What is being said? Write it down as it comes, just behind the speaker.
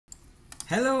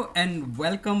Hello and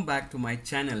welcome back to my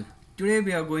channel. Today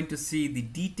we are going to see the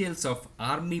details of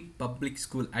Army Public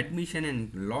School admission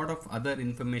and lot of other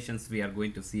informations we are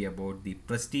going to see about the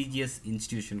prestigious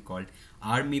institution called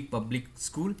Army Public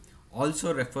School,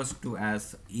 also refers to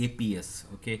as APS.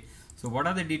 Okay, so what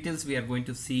are the details we are going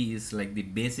to see is like the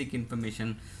basic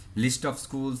information, list of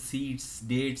schools, seats,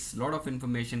 dates, lot of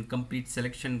information, complete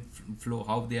selection flow,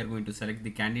 how they are going to select the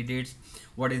candidates,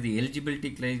 what is the eligibility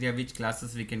criteria, which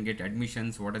classes we can get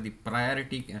admissions, what are the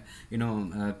priority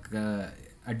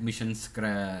admissions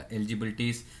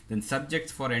eligibilities, then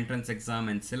subjects for entrance exam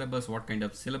and syllabus, what kind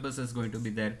of syllabus is going to be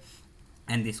there,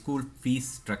 and the school fees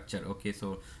structure. Okay,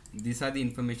 so these are the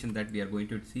information that we are going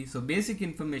to see. So basic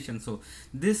information, so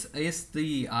this is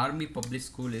the Army Public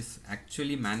School is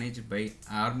actually managed by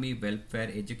Army Welfare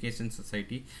Education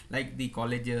Society. Like the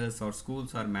colleges or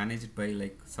schools are managed by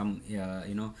like some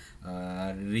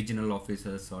regional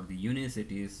officers or the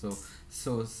universities.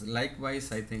 So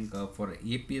likewise I think for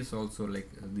APS also, like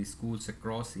the schools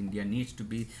across India needs to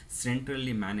be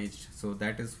centrally managed. So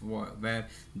that is where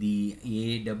the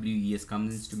AWES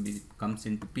comes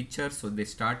into picture. So they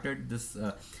started this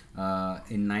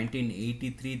in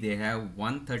 1983. They have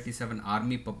 137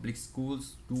 Army public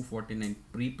schools, 249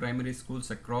 pre-primary schools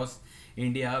across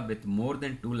India with more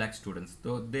than 2 lakh students.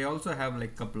 So they also have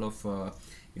like couple of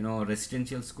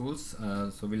residential schools.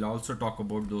 So we'll also talk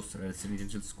about those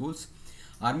residential schools.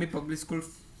 Army public school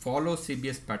follow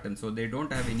CBSE pattern, so they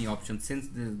don't have any option. Since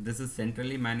this is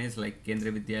centrally managed like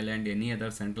Kendriya Vidyalaya and any other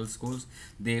central schools,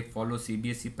 they follow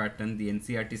CBSE pattern, the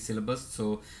NCERT syllabus.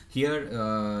 So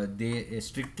here they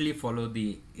strictly follow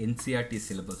the NCERT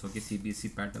syllabus. Okay,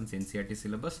 CBSE patterns, NCERT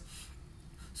syllabus.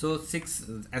 So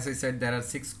as I said, there are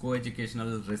 6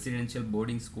 co-educational residential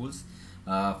boarding schools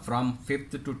from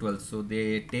 5th to 12th. So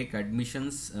they take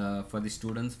admissions for the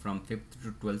students from 5th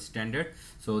to 12th standard.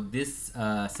 So this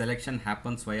selection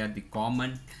happens via the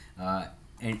common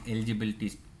and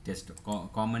eligibility test,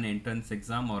 common entrance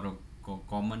exam or a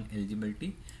common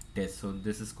eligibility test. So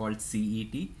this is called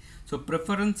CET. So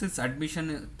preference is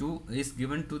admission to is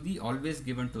given to the always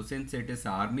given to, since it is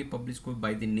Army Public School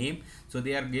by the name, so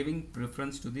they are giving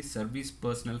preference to the service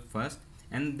personnel first,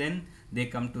 and then they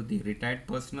come to the retired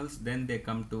personals, then they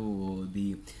come to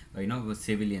the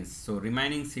civilians. So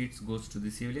remaining seats goes to the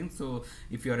civilians. So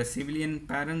if you are a civilian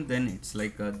parent, then it's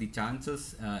like the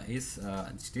chances is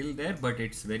still there, but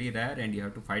it's very rare and you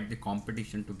have to fight the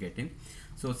competition to get in.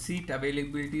 So seat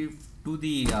availability to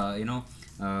the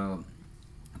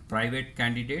private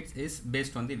candidates is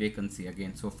based on the vacancy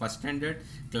again. So first standard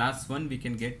class 1 we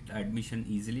can get admission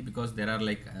easily, because there are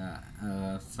like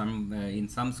in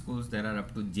some schools there are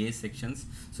up to J sections.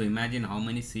 So imagine how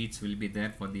many seats will be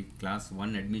there for the class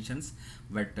 1 admissions.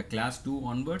 But class 2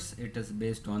 onwards, it is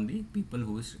based on the people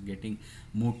who is getting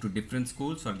moved to different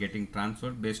schools or getting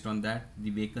transferred. Based on that, the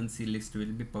vacancy list will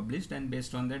be published, and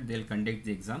based on that they'll conduct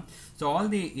the exam. So all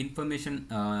the information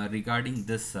regarding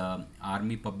this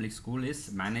Army Public School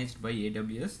is managed by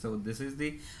AWS. So this is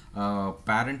the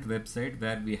parent website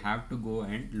where we have to go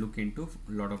and look into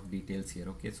a lot of details here.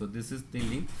 Okay, so this is the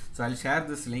link. So I'll share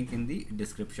this link in the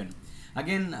description.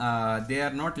 Again, they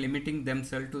are not limiting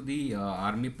themselves to the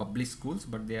Army Public Schools,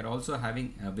 but they are also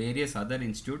having various other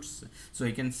institutes. So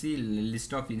you can see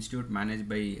list of institute managed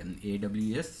by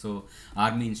AWS. So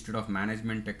Army Institute of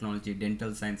Management Technology,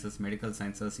 Dental Sciences, Medical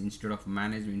Sciences, Institute of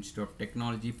Management, Institute of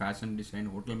Technology, Fashion Design,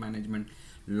 Hotel Management,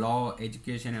 Law,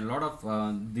 Education, and a lot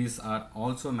of these are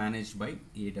also managed by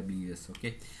AWS.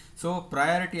 Okay, so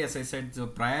priority, as I said, so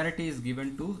priority is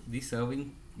given to the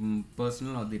serving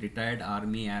personnel or the retired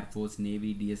Army, Air Force,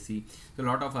 Navy, DSC. So a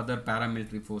lot of other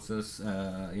paramilitary forces,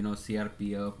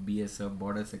 CRPF, BSF,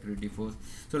 Border Security Force.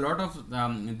 So a lot of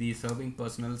the serving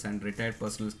personnels and retired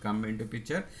personnels come into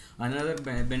picture. Another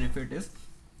benefit is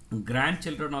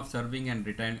grandchildren of serving and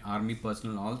retired Army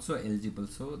personnel also eligible.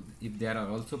 So if they are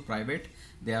also private,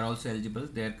 they are also eligible.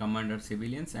 They come under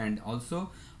civilians, and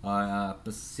also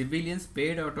civilians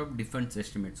paid out of defense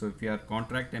estimate. So if you are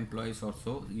contract employees or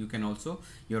so,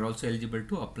 you're also eligible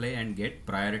to apply and get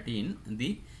priority in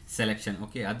the selection.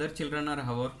 Okay, other children are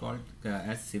however called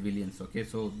as civilians. Okay,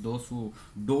 so those who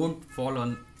don't fall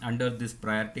under this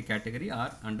priority category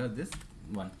are under this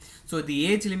one. So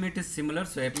the age limit is similar.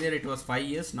 So earlier it was 5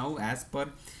 years. Now as per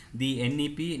the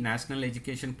NEP, National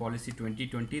Education Policy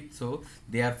 2020, so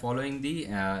they are following the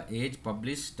age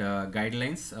published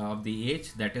guidelines of the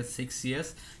age, that is 6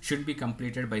 years should be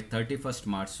completed by 31st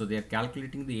March. So they are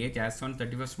calculating the age as on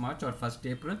 31st March or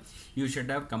 1st April. You should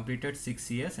have completed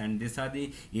 6 years, and these are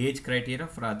the age criteria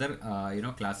for other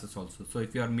classes also. So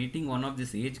if you are meeting one of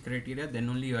this age criteria, then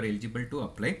only you are eligible to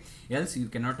apply, else you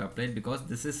cannot apply, because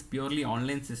this is purely online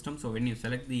online system, so when you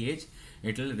select the age,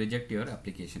 it will reject your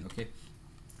application. Okay,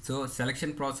 so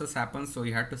selection process happens, so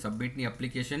you have to submit the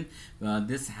application.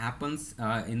 This happens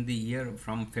in the year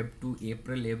from Feb to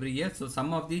April every year. So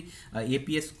some of the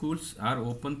APS schools are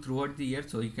open throughout the year,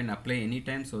 so you can apply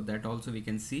anytime. So that also we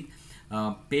can see.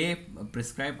 Pay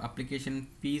prescribed application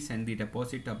fees and the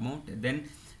deposit amount. Then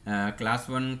class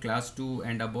 1, class 2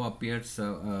 and above appears.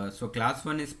 So class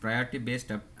 1 is priority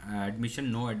based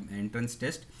admission, no entrance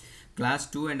test. Class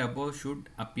 2 and above should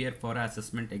appear for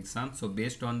assessment exam. So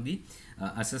based on the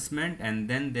assessment, and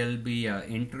then there will be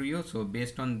interview. So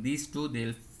based on these two,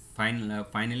 they'll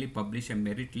finally publish a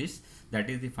merit list. That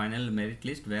is the final merit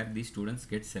list where the students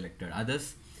get selected.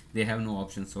 Others, they have no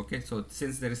options. Okay, so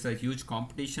since there is a huge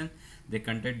competition, they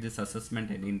conduct this assessment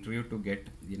and interview to get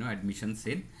admissions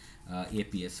in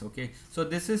APS. Okay, so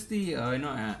this is the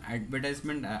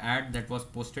advertisement ad that was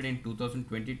posted in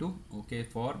 2022. Okay,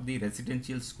 for the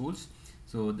residential schools.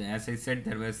 So as I said,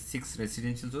 there were 6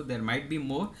 residential, so there might be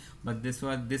more, but this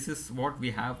is what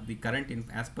we have the current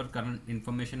as per current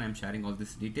information. I'm sharing all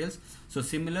these details. So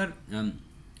similar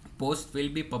post will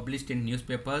be published in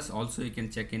newspapers. Also you can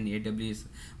check in AWS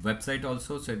website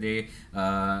also. So they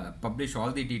publish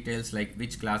all the details, like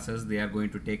which classes they are going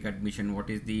to take admission,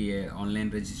 what is the online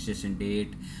registration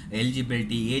date,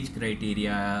 eligibility, age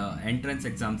criteria, entrance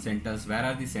exam centers, where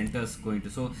are the centers going to.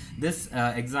 So this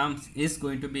exams is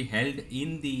going to be held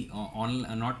in the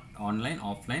not online,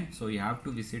 offline. So you have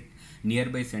to visit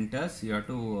nearby centers. You have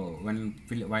to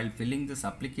while filling this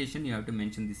application, you have to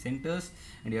mention the centers,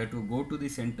 and you have to go to the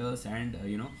centers and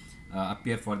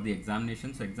appear for the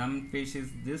examination. So exam fees is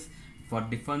this. For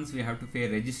defense, we have to pay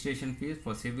registration fees.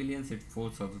 For civilians, it's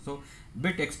 4,000. So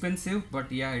bit expensive,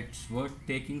 but yeah, it's worth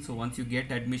taking. So once you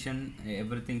get admission,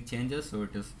 everything changes. So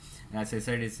it is, as I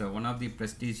said, it's one of the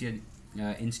prestigious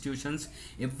institutions.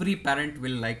 Every parent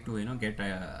will like to get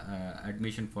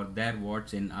admission for their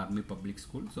wards in Army Public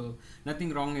School. So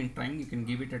nothing wrong in trying. You can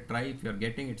give it a try. If you're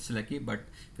getting, it's lucky, but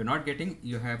if you're not getting,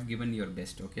 you have given your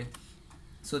best. Okay,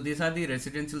 so these are the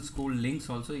residential school links.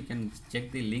 Also you can check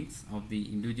the links of the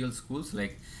individual schools.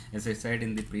 Like as I said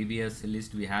in the previous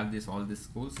list, we have all these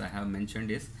schools I have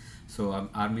mentioned is. So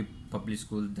Army Public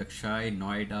School, Dakshai,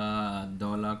 Noida,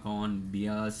 Daulakan,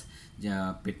 Bias,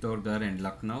 Pittorgarh and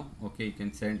Lucknow. Okay, you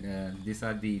can send these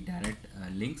are the direct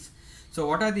links. So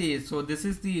what are the, so this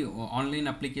is the online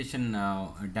application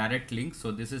direct link.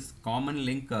 So this is common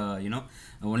link,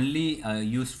 only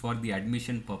used for the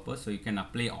admission purpose. So you can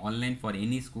apply online for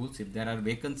any schools. If there are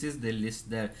vacancies, they list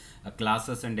their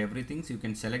classes and everything. So you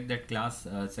can select that class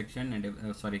section and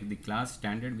the class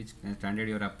standard, which standard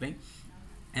you are applying,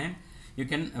 and you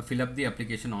can fill up the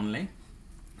application online.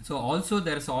 So also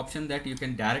there is an option that you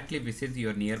can directly visit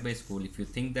your nearby school. If you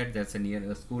think that there's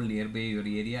a school nearby your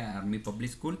area, Army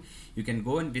Public School, you can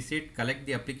go and visit, collect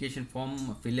the application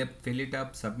form, fill it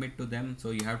up, submit to them. So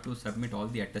you have to submit all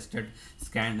the attested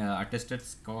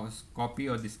copy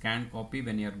or the scanned copy.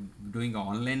 When you are doing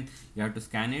online, you have to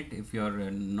scan it. If you are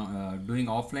doing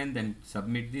offline, then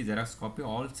submit the Xerox copy,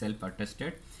 all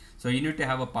self-attested. So you need to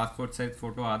have a passport size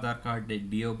photo, Aadhaar card,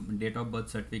 date of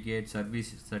birth certificate,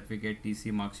 service certificate,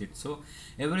 TC, mark sheet. So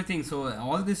everything. So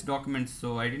all these documents.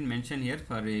 So I didn't mention here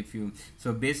for if you.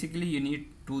 So basically you need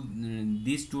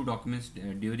these two documents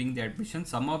during the admission.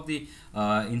 Some of the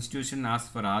institution asks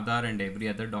for Aadhaar and every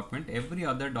other document. Every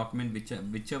other document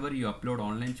whichever you upload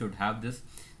online should have this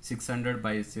 600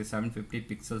 by say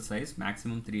 750 pixel size,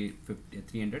 maximum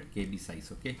 300 KB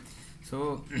size. Okay.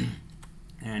 So.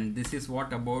 And this is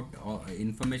what about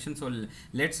information. So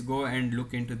let's go and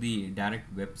look into the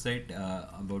direct website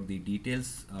about the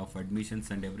details of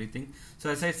admissions and everything. So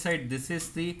as I said, this is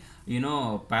the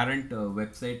parent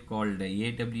website called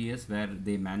AWS, where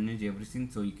they manage everything.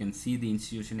 So you can see the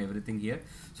institution, everything here.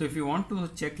 So if you want to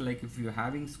check, like if you're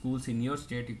having schools in your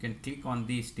state, you can click on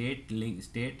the state link,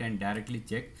 state, and directly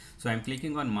check. So I'm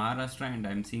clicking on Maharashtra, and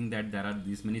I'm seeing that there are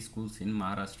these many schools in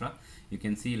Maharashtra. You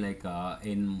can see like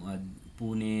in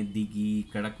Pune,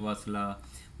 Digi, Kadakwasla,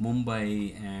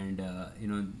 Mumbai, and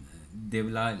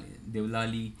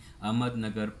Devlali,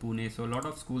 Ahmednagar, Pune. So a lot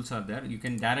of schools are there. You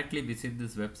can directly visit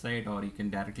this website, or you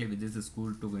can directly visit the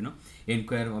school to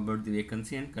inquire about the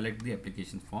vacancy and collect the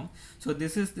application form. So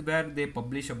this is where they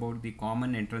publish about the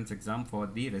common entrance exam for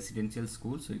the residential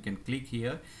school. So you can click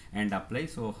here and apply.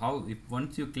 So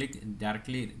once you click, it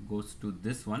directly goes to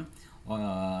this one,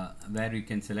 where you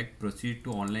can select proceed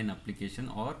to online application,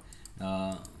 or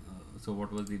so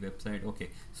what was the website? Okay,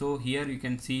 so here you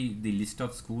can see the list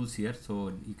of schools here.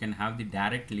 So you can have the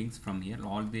direct links from here.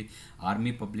 All the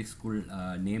Army Public School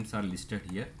names are listed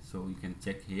here, so you can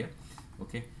check here.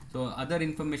 Okay, So other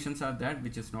informations are that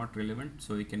which is not relevant,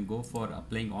 so you can go for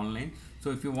applying online.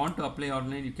 So if you want to apply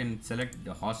online, you can select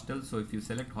the hostel. So if you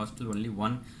select hostel, only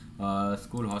one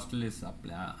school hostel is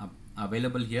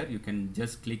available here. You can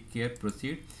just click here,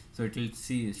 proceed. So it will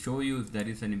show you if there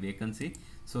is any vacancy.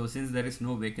 So since there is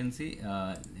no vacancy,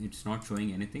 it's not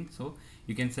showing anything. So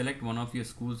you can select one of your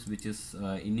schools which is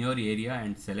in your area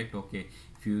and select okay.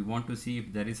 If you want to see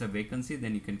if there is a vacancy,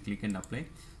 then you can click and apply.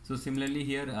 So similarly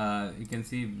here you can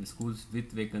see schools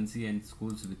with vacancy and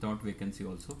schools without vacancy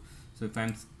also. So if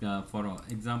I'm for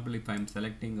example, if I'm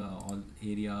selecting all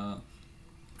area,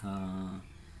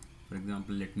 for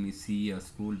example, let me see a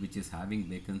school which is having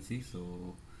vacancy.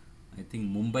 So I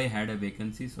think Mumbai had a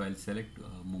vacancy, so I'll select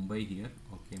Mumbai here.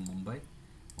 Okay, Mumbai,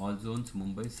 all zones,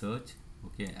 Mumbai, search.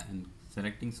 Okay, and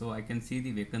selecting, so I can see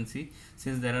the vacancy.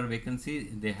 Since there are vacancy,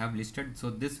 they have listed. So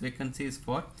this vacancy is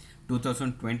for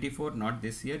 2024, not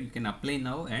this year. You can apply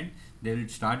now and they will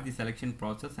start the selection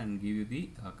process and give you the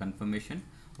confirmation.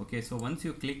 Okay, so once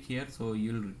you click here, so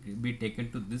you'll be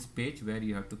taken to this page where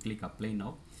you have to click apply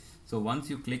now. So once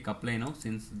you click apply now,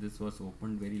 since this was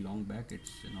opened very long back,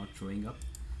 it's not showing up.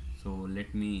 So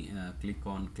let me click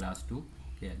on class 2.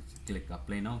 Okay, I'll click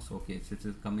apply now. So okay, so this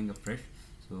is coming up fresh,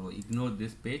 so ignore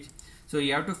this page. So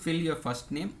you have to fill your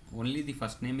first name, only the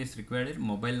first name is required,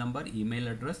 mobile number, email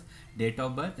address, date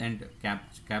of birth, and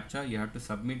captcha. You have to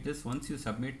submit this. Once you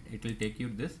submit, it will take you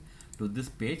to this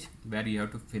page where you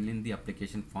have to fill in the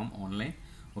application form online.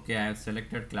 Okay, I have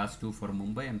selected class 2 for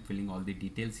Mumbai. I'm filling all the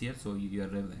details here. So your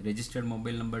registered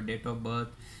mobile number, date of birth,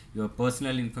 your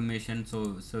personal information.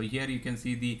 So here you can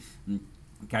see the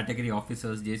category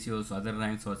officers, JCOs, other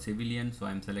ranks, or civilian. So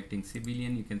I'm selecting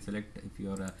civilian. You can select, if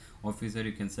you're a officer,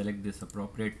 you can select this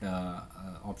appropriate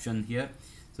option here.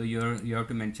 So you have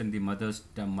to mention the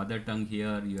mother tongue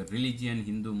here, your religion,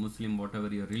 Hindu, Muslim,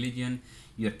 whatever your religion,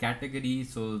 your category.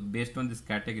 So based on this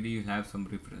category, you have some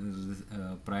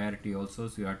priority also.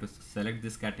 So you have to select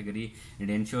this category and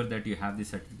ensure that you have the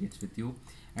certificates with you.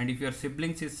 And if your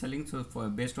siblings is selling, so for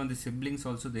based on the siblings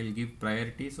also they will give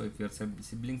priority. So if your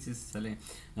siblings is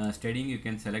studying, you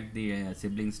can select the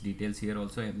siblings details here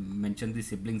also. Mention the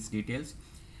siblings details.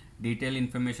 Detail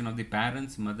information of the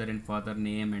parents, mother and father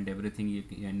name and everything, you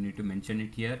need to mention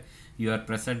it here. Your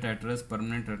present address,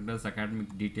 permanent address,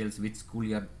 academic details, which school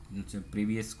your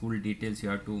previous school details, you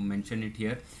have to mention it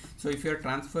here. So if you are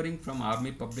transferring from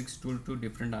army public school to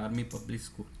different army public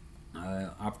school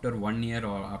after 1 year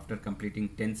or after completing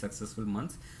 10 successful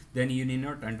months, then you need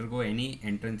not undergo any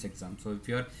entrance exam. So if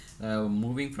you are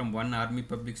moving from one army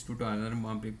public school to another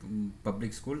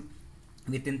public school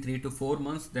within 3 to 4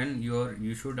 months, then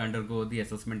you should undergo the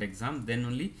assessment exam. Then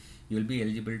only you will be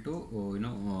eligible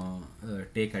to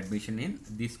take admission in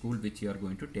the school which you are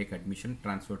going to take admission,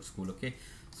 transferred school. Okay,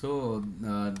 so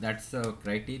that's the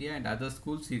criteria. And other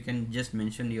schools, you can just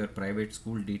mention your private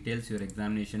school details, your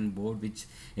examination board, which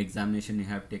examination you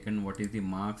have taken, what is the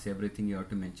marks, everything you have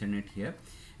to mention it here.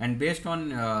 And based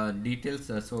on details,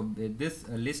 so this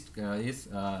list is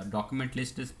document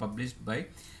list is published by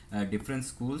different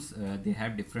schools. They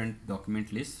have different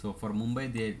document lists. So for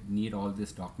Mumbai, they need all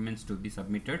these documents to be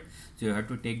submitted. So you have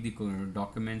to take the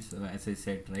documents as I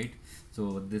said, right?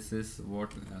 So this is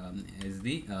what is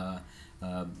the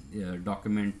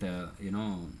document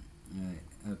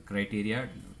criteria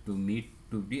to meet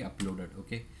to be uploaded.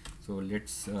 Okay, so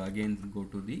let's again go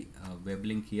to the web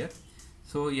link here.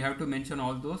 So you have to mention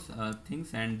all those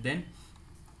things, and then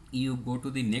you go to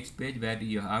the next page where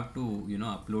you have to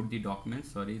upload the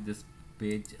documents. Sorry, this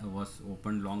page was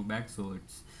opened long back, so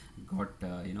it's got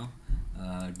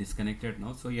disconnected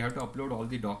now. So you have to upload all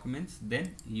the documents,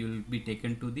 then you will be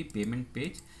taken to the payment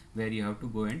page where you have to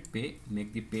go and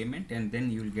make the payment, and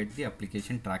then you will get the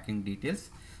application tracking details,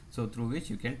 so through which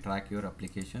you can track your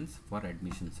applications for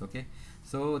admissions. Okay,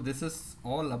 so this is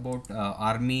all about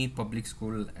army public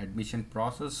school admission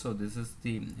process. So this is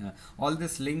the all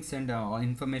these links and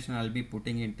information I'll be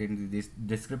putting it in the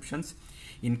descriptions.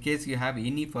 In case you have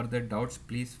any further doubts,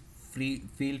 please feel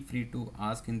free to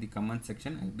ask in the comment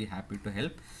section. I'll be happy to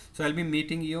help. So I'll be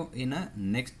meeting you in a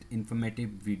next informative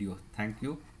video. Thank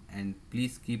you, and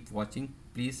please keep watching.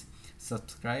 Please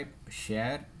subscribe,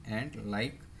 share and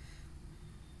like.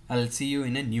 I'll see you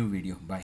in a new video. Bye.